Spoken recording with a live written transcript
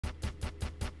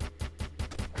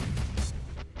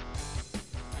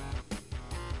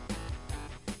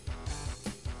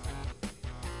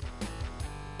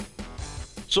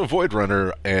So Void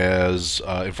Runner has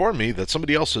informed me that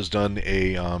somebody else has done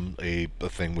a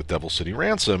thing with Devil City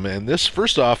Ransom, and this,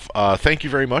 first off, thank you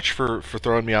very much for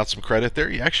throwing me out some credit there.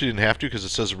 You actually didn't have to because it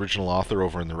says original author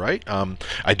over on the right.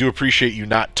 I do appreciate you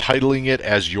not titling it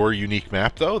as your unique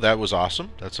map, though. That was awesome.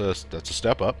 That's a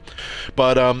step up.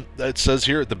 But it says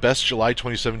here the best July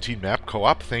 2017 map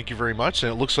co-op. Thank you very much.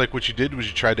 And it looks like what you did was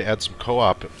you tried to add some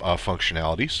co-op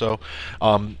functionality. So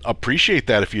appreciate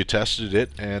that if you tested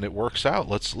it and it works out.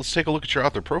 Let's take a look at your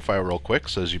author profile real quick. It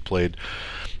says you played,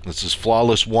 this is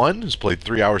Flawless 1, has played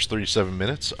 3 hours 37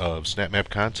 minutes of snap map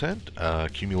content,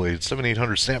 accumulated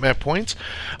 7,800 snap map points,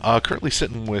 currently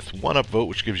sitting with 1 upvote,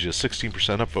 which gives you a 16%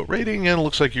 upvote rating, and it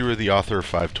looks like you were the author of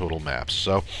 5 total maps.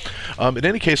 So in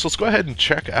any case, let's go ahead and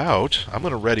check out. I'm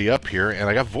going to ready up here, and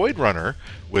I got Void Runner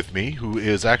with me, who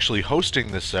is actually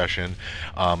hosting this session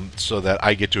so that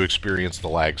I get to experience the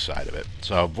lag side of it.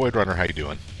 So Void Runner, how you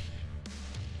doing?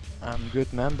 I'm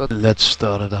good, man, but let's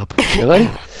start it up. You ready?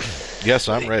 Yes,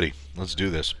 I'm ready. Let's do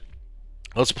this.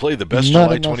 Let's play the best Not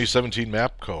July enough. 2017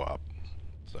 map co-op.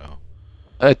 So.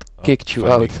 It kicked you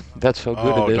funny. out. That's how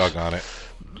good it is. Doggone it.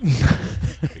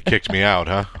 It kicked me out,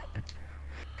 huh?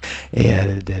 Yeah,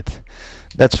 it did.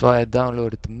 That's why I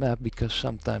downloaded the map, because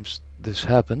sometimes this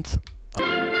happened.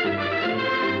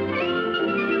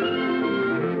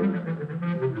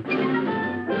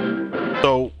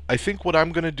 So I think what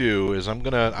I'm gonna do is I'm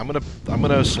gonna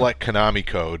select Konami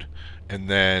code, and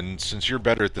then since you're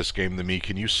better at this game than me,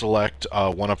 can you select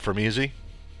 1 up from easy?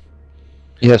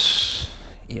 Yes.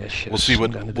 Yes. We'll see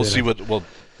what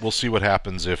we'll see what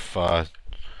happens if first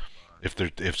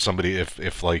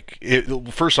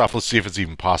off, let's see if it's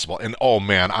even possible. And oh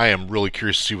man, I am really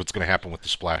curious to see what's gonna happen with the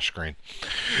splash screen.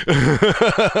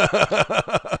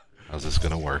 How's this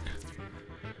gonna work?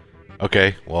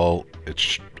 Okay, well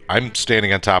I'm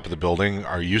standing on top of the building.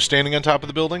 Are you standing on top of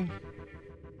the building?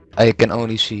 I can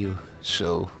only see you.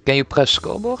 So, can you press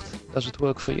scoreboard? Does it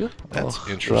work for you? That's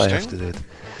or interesting. Do I have to do it?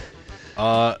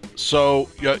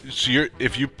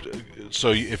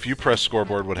 So if you press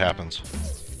scoreboard, what happens?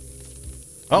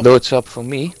 Oh. Loads up for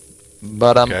me,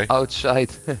 but I'm Okay.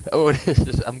 outside. Oh, this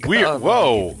is. I'm Weird. gonna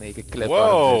Whoa. make a clip out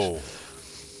of Whoa.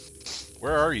 this.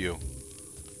 Where are you?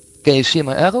 Can you see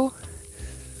my arrow?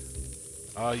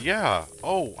 Yeah.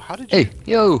 Oh, how did you? Hey,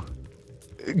 yo!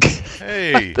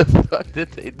 Hey. What the fuck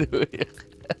did they do here?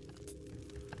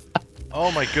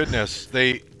 Oh my goodness.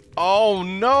 Oh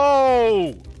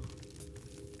no!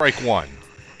 Strike 1.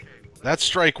 That's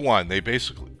strike 1. They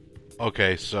basically.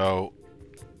 Okay, so.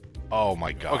 Oh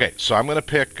my god. Okay, so I'm gonna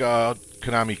pick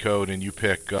Konami code, and you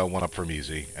pick 1 up from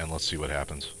easy, and let's see what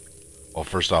happens. Well,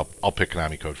 first I'll pick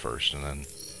Konami code first, and then.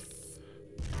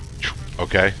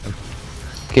 Okay.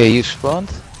 Okay, you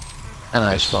spawned, and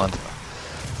I spawned.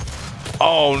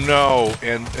 Oh no!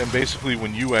 And basically,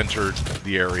 when you entered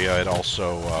the area, it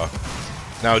also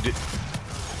now did.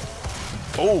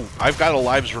 Oh, I've got a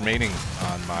lives remaining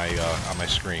on my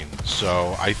screen,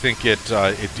 so I think it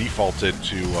defaulted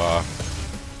to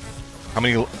how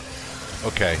many?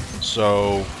 Okay,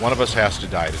 so one of us has to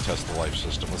die to test the life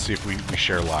system. Let's see if we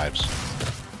share lives.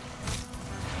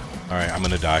 All right, I'm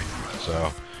gonna die.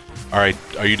 So. Alright,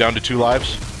 are you down to 2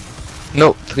 lives?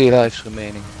 No, 3 lives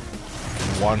remaining.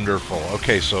 Wonderful.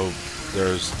 Okay, so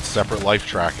there's separate life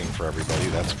tracking for everybody.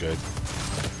 That's good.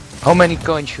 How many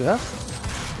coins you have?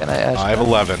 Can I ask? I have that?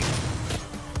 11.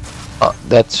 Oh,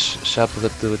 that's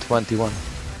separate to 21.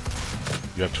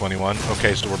 You have 21?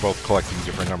 Okay, so we're both collecting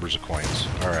different numbers of coins.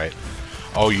 Alright.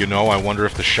 Oh, you know, I wonder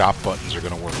if the shop buttons are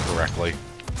going to work correctly.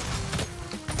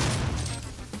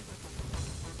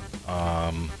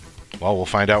 Well, we'll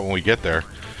find out when we get there.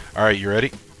 Alright, you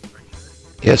ready?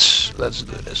 Yes, let's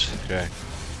do this. Okay.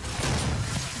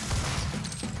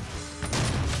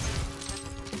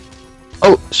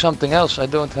 Oh, something else. I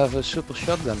don't have a super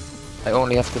shotgun. I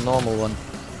only have the normal one.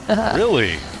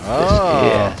 Really? Oh.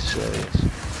 Yeah,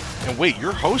 serious. And wait,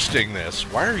 you're hosting this.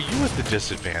 Why are you at the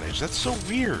disadvantage? That's so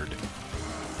weird.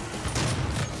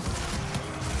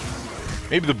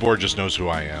 Maybe the board just knows who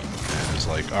I am. And is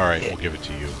like, alright, we'll give it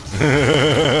to you.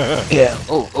 Yeah,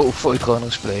 oh, Void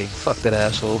Runner's playing. Fuck that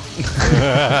asshole.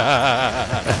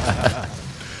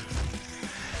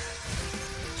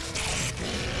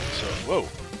 So, whoa.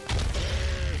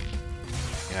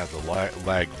 Yeah, the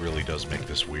lag really does make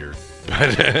this weird.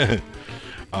 But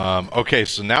okay,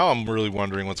 so now I'm really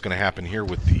wondering what's going to happen here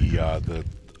with the...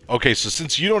 Okay, so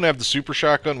since you don't have the super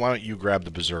shotgun, why don't you grab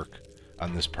the berserk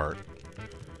on this part?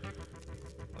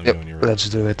 Let me know when you're ready. Let's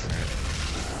do it.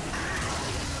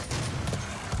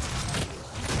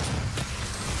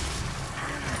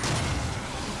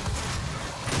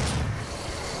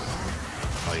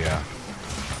 Oh yeah.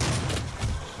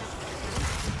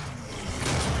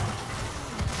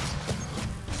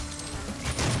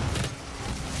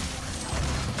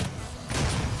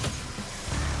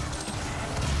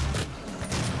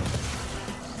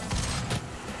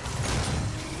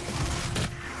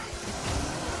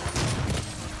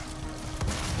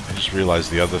 just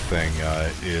realized the other thing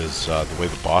is the way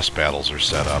the boss battles are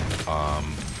set up. I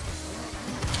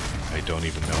don't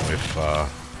even know if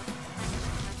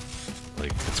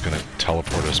like it's gonna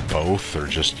teleport us both or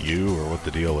just you or what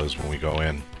the deal is when we go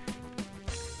in.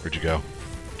 Where'd you go?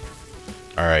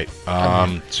 All right.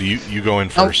 So you go in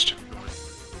first.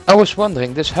 I was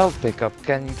wondering, this health pickup,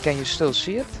 can you still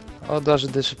see it, or does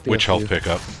it disappear? Which health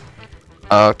pickup?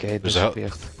 Okay, it There's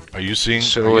disappeared. Are you seeing?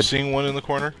 So are you seeing one in the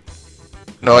corner?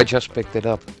 No, I just picked it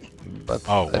up. But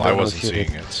oh, well, I wasn't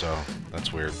seeing did. it, so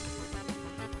that's weird.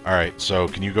 All right, so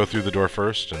can you go through the door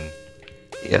first? And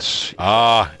yes.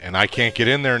 Ah, and I can't get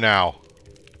in there now.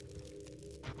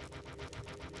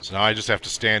 So now I just have to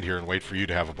stand here and wait for you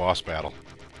to have a boss battle.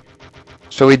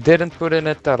 So we didn't put in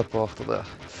a teleporter there.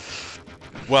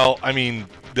 Well, I mean,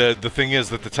 the thing is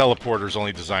that the teleporter is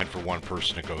only designed for one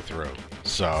person to go through.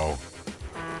 So.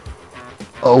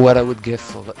 Oh, what I would give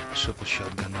for a super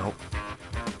shotgun now.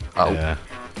 Oh. Yeah.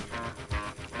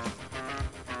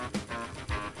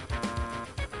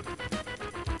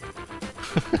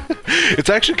 It's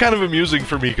actually kind of amusing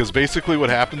for me because basically what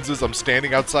happens is I'm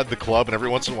standing outside the club and every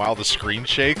once in a while the screen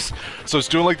shakes. So it's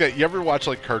doing like that. You ever watch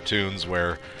like cartoons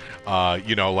where,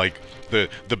 you know, like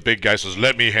the big guy says,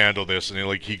 "Let me handle this," and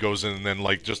he goes in and then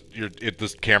like just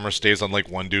this camera stays on like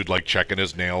one dude like checking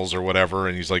his nails or whatever,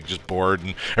 and he's like just bored,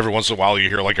 and every once in a while you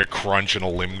hear like a crunch and a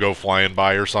limb go flying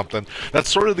by or something. That's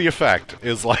sort of the effect.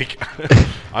 Is like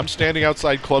I'm standing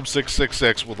outside Club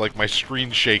 666 with like my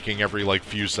screen shaking every like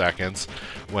few seconds,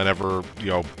 whenever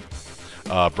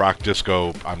Brock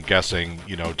Disco, I'm guessing,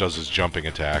 does his jumping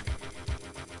attack.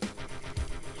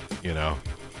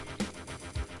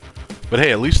 But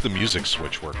hey, at least the music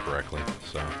switch worked correctly,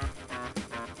 so.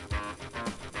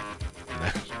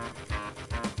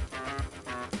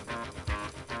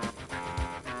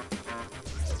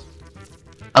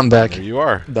 I'm back. There you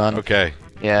are. Done. Okay.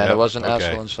 Yeah, yep. there was an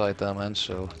asshole inside there, man,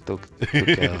 so took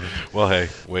care of it. Well, hey,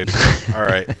 wait a minute. All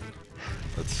right.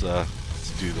 Let's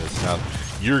do this. Now,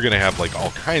 you're going to have, like,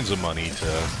 all kinds of money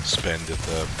to spend at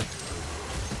the...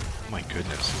 Oh, my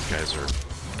goodness, these guys are...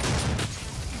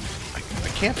 I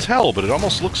can't tell, but it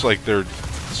almost looks like they're...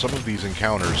 Some of these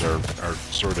encounters are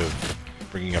sort of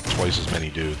bringing up twice as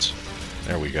many dudes.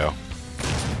 There we go.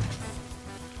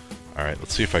 Alright,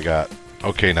 let's see if I got...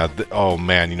 Okay, now... oh,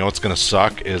 man, you know what's going to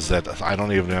suck? Is that I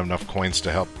don't even have enough coins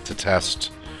to help to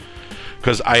test...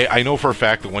 Because I know for a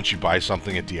fact that once you buy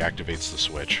something, it deactivates the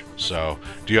switch. So,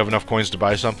 do you have enough coins to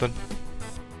buy something?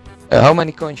 How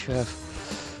many coins you have?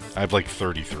 I have like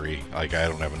 33. Like, I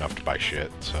don't have enough to buy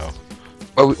shit, so...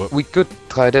 Well, we could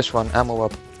try this one, ammo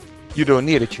up. You don't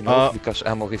need it, because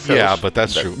ammo refills. Yeah, but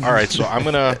that's true. Alright, so I'm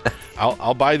gonna...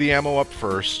 I'll buy the ammo up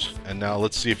first, and now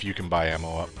let's see if you can buy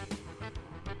ammo up.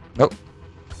 Nope.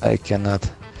 I cannot.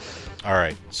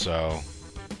 Alright, so...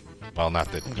 Well,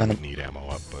 not that you would need ammo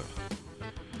up, but...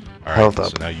 Alright, health so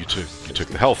up. now you took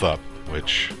the health up,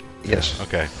 which... Yes.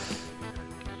 Okay.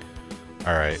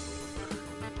 Alright.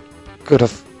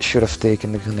 Should have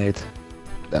taken the grenade.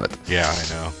 Damn it. Yeah, I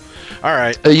know.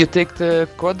 Alright. You take the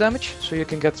quad damage, so you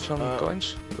can get some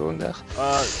coins going there.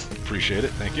 Appreciate it,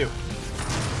 thank you.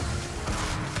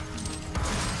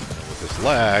 With this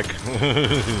lag...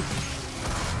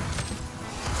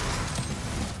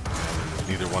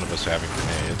 Neither one of us having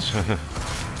grenades.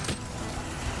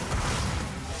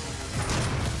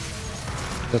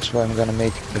 That's why I'm gonna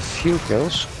make a few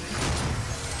kills.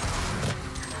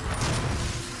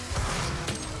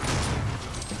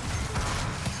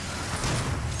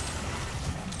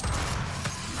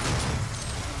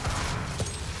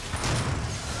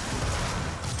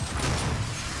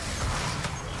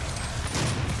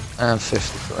 And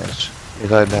 50 coins. Be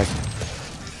right back.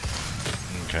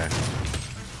 Okay.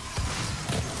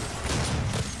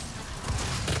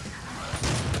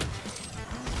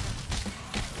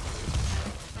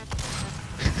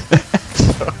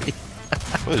 Sorry.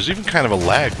 Well, there's even kind of a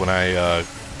lag when I,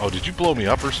 oh, did you blow me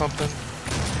up or something?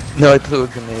 No, I threw a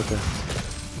grenade there.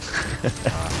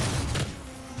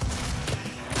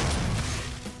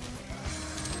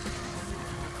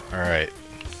 Alright.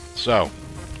 So.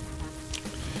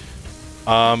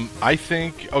 I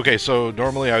think, okay, so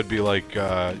normally I would be like,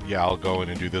 yeah, I'll go in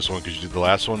and do this one because you did the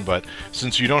last one, but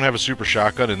since you don't have a super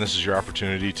shotgun and this is your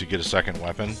opportunity to get a second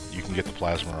weapon, you can get the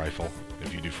plasma rifle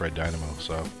if you do Fred Dynamo,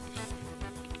 so.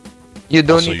 You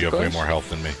don't also, need you have coins way more health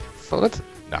than me. for it?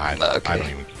 Nah, I Okay.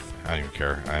 don't even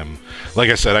care. Like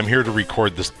I said, I'm here to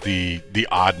record this, the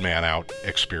odd man out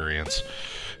experience,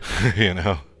 you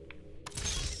know?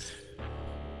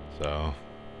 So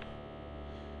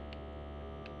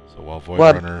while Void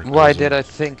Runner Why did I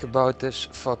think about this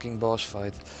fucking boss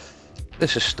fight?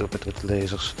 This is stupid with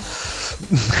lasers.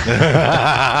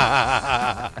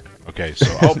 Okay, so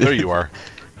oh, there you are.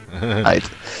 Right.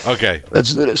 Okay.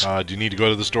 Let's do this. Do you need to go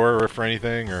to the store or for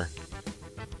anything, or?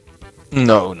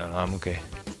 No, I'm okay.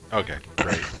 Okay,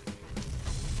 great.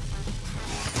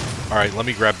 All right, let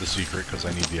me grab the secret because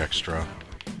I need the extra.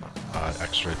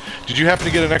 Extra. Did you happen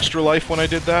to get an extra life when I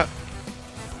did that?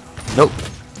 Nope.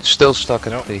 Still stuck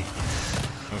at Nope. P.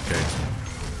 Okay.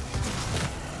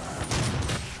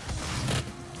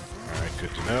 Alright,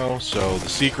 good to know. So the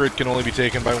secret can only be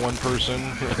taken by one person,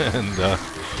 and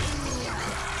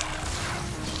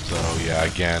so yeah,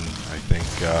 again, I think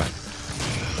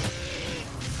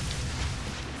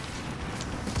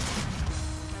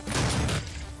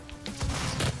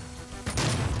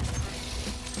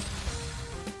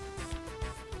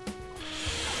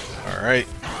alright,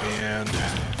 and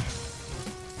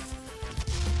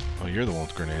oh, you're the one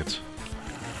with grenades.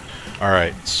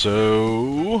 Alright,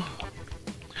 so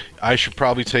I should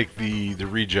probably take the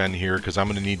regen here, because I'm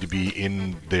going to need to be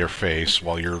in their face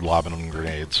while you're lobbing them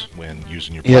grenades when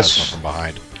using your plasma from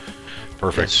behind.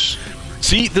 Perfect. Yes.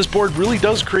 See, this board really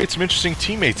does create some interesting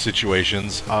teammate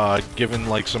situations, given,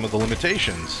 like, some of the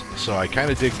limitations. So I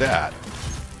kind of dig that.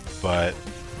 But,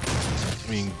 I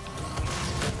mean,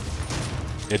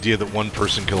 the idea that one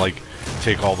person can, like,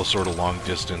 take all the sort of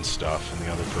long-distance stuff, and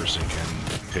the other person can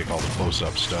take all the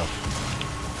close-up stuff.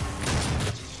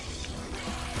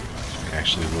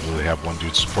 Actually literally have one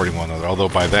dude supporting one another, although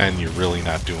by then you're really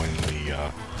not doing the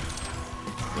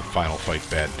final fight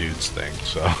bad dudes thing,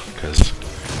 so, because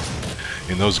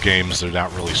in those games they're not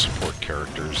really support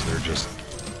characters, they're just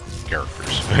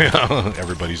characters.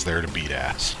 Everybody's there to beat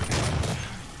ass.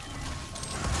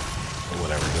 Or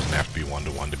whatever, it doesn't have to be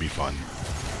one-to-one to be fun.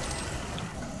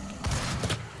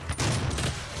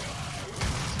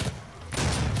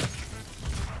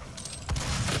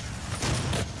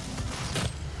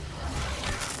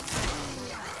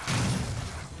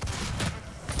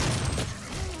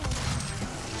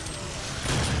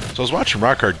 So I was watching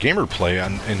Rockhard Gamer play,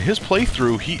 and in his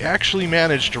playthrough, he actually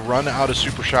managed to run out of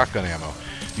super shotgun ammo.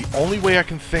 The only way I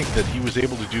can think that he was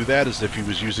able to do that is if he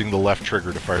was using the left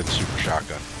trigger to fire the super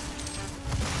shotgun.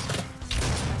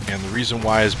 And the reason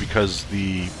why is because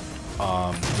the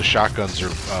shotguns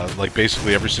are, like,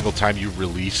 basically every single time you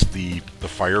release the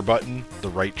fire button, the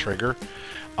right trigger,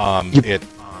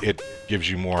 it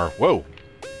gives you more... Whoa!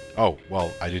 Oh,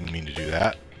 well, I didn't mean to do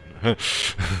that.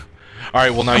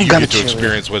 Alright, well now you get to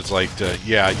experience what it's like to...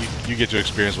 Yeah, you get to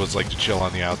experience what it's like to chill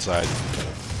on the outside.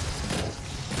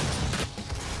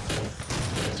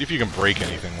 See if you can break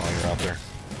anything while you're out there.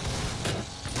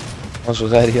 I was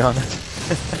already on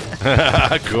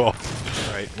it. Cool.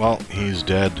 Alright, well, he's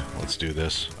dead. Let's do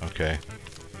this. Okay.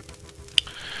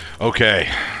 Okay.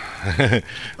 The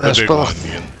big one,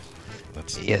 Ian.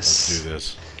 Let's do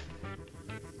this.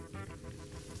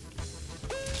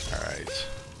 Alright.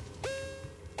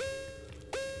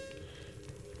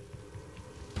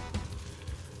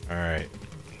 Alright.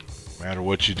 No matter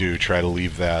what you do, try to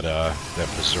leave that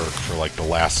that berserk for like the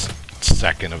last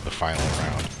second of the final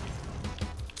round.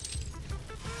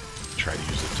 Try to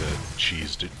use it to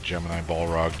cheese to Gemini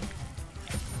Balrog.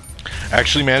 I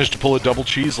actually managed to pull a double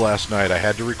cheese last night. I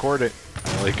had to record it.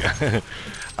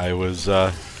 I was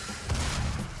like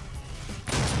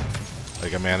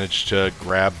I managed to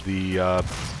grab the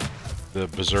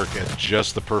berserk at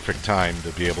just the perfect time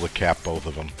to be able to cap both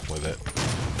of them with it.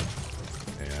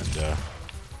 And it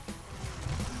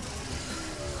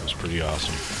was pretty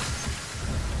awesome.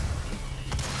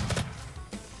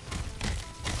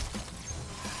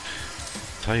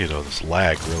 I tell you though, this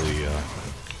lag really,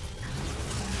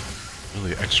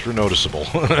 really extra noticeable.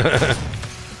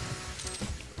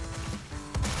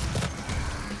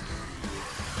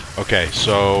 Okay,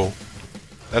 so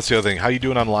that's the other thing. How you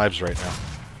doing on lives right now?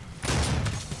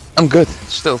 I'm good.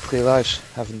 Still 3 lives.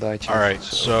 Haven't died yet. Alright,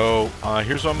 so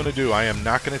here's what I'm going to do. I am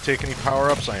not going to take any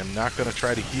power-ups. I am not going to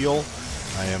try to heal.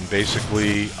 I am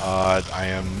basically, I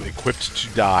am equipped to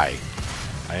die.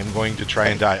 I am going to try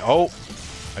and die. Oh!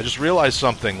 I just realized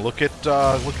something. Look at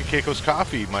Keiko's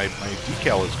coffee. My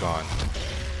decal is gone.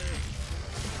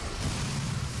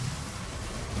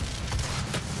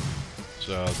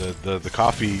 So the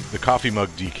coffee mug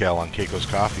decal on Keiko's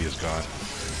coffee is gone.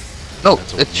 No,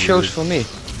 it shows for me.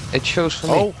 It shows for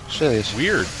me. Oh, serious.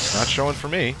 Weird. It's not showing for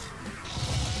me.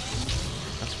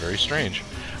 That's very strange.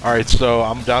 All right, so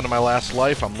I'm down to my last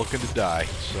life. I'm looking to die.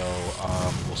 So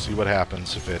we'll see what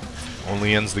happens if it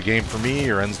only ends the game for me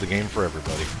or ends the game for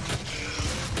everybody.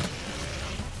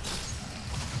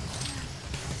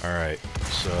 All right,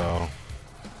 so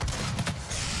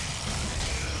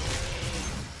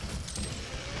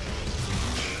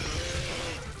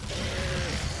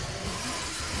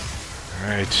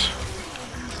Alright.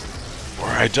 Before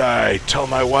I die, tell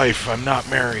my wife I'm not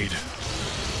married.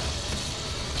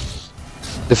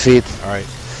 Defeat. Alright.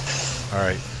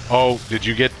 Alright. Oh, did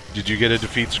you get a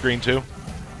defeat screen too?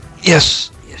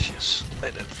 Yes. Yes. I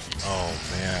did. Oh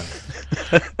man.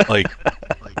 like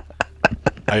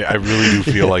I really do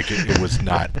feel like it was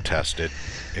not tested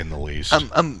in the least.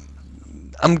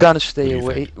 I'm gonna stay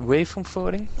What do you away from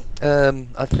voting.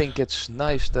 I think it's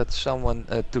nice that someone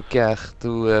took care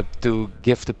to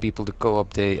give the people the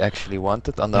co-op they actually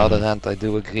wanted. On the other hand, I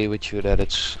do agree with you that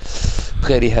it's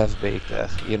pretty half-baked there.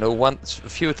 You know, a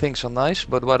few things are nice,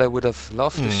 but what I would have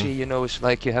loved to see, you know, is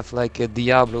like you have like a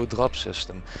Diablo drop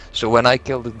system. So when I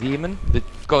kill the demon, the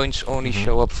coins only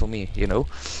show up for me, you know,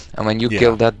 and when you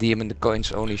kill that demon, the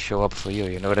coins only show up for you.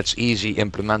 You know, that's easy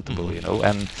implementable, you know,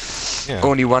 and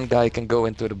only one guy can go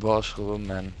into the boss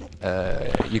room, and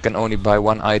you can only buy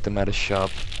one item at a shop,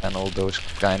 and all those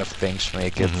kind of things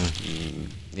make it.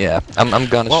 Yeah, I'm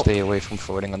gonna stay away from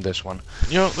voting on this one.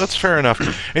 You know, that's fair enough.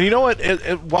 And you know what?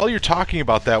 While you're talking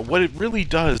about that, what it really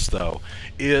does, though,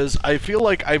 is I feel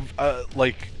like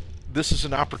this is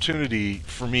an opportunity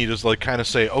for me to like kind of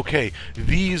say, okay,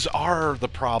 these are the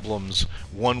problems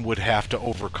one would have to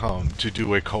overcome to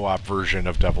do a co-op version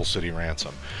of Devil City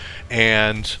Ransom,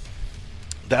 and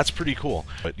that's pretty cool.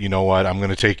 But you know what? I'm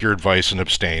going to take your advice and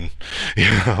abstain. You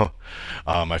know,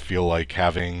 I feel like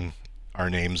having our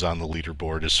names on the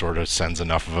leaderboard is sort of sends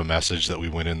enough of a message that we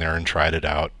went in there and tried it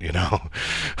out, you know.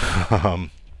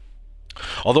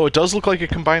 Although it does look like it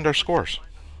combined our scores.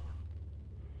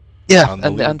 Yeah,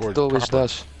 and it always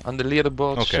does. On the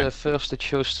leaderboards, okay. First it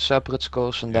shows the separate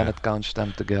scores and then it counts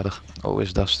them together.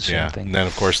 Always does the same thing. And then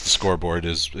of course the scoreboard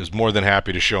is more than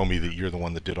happy to show me that you're the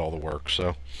one that did all the work,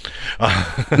 so.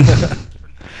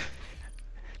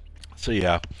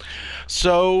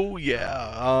 So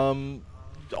yeah.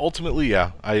 Ultimately,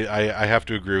 yeah, I have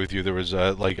to agree with you. There was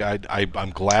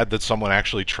I'm glad that someone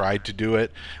actually tried to do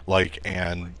it. Like,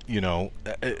 and you know,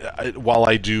 while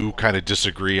I do kind of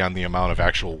disagree on the amount of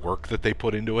actual work that they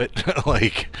put into it,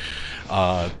 like,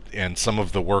 and some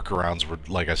of the workarounds were,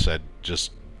 like I said,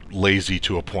 just lazy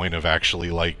to a point of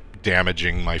actually like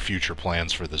damaging my future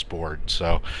plans for this board.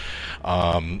 So,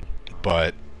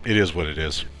 but it is what it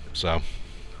is. So.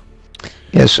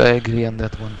 Yes, I agree on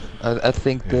that one. I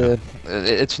think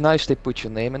it's nice they put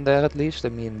your name in there at least. I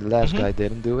mean, the last guy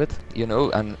didn't do it, you know,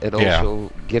 and it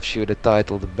also gives you the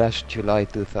title, the best July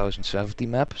 2017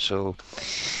 map. So,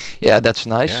 yeah, that's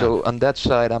nice. So on that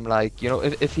side, I'm like, you know,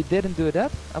 if he didn't do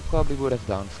that, I probably would have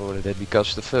downvoted it,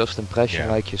 because the first impression,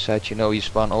 like you said, you know, you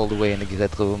spawn all the way in the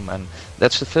grid room, and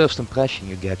that's the first impression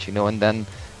you get, you know, and then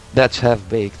that's half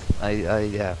baked.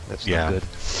 That's not good.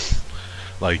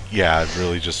 Like, yeah, it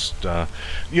really just,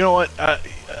 you know what,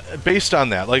 based on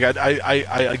that, like, I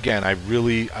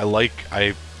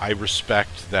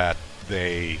respect that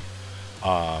they,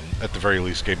 at the very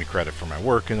least, gave me credit for my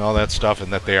work and all that stuff,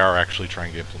 and that they are actually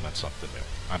trying to implement something new.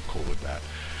 I'm cool with that.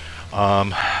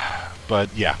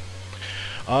 But, yeah.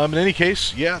 In any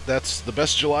case, yeah, that's the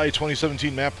best July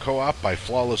 2017 map co-op by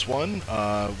Flawless One,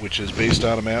 which is based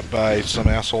on a map by some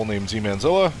asshole named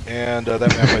ZMannZilla, and that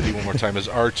map ID one more time is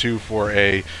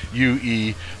R2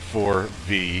 UE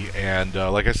 4V, and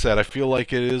like I said, I feel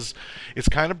like it's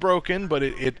kind of broken, but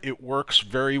it works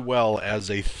very well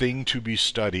as a thing to be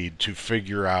studied to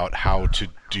figure out how to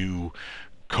do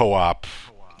co-op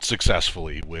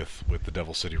successfully with the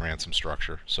Devil City Ransom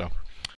structure. So.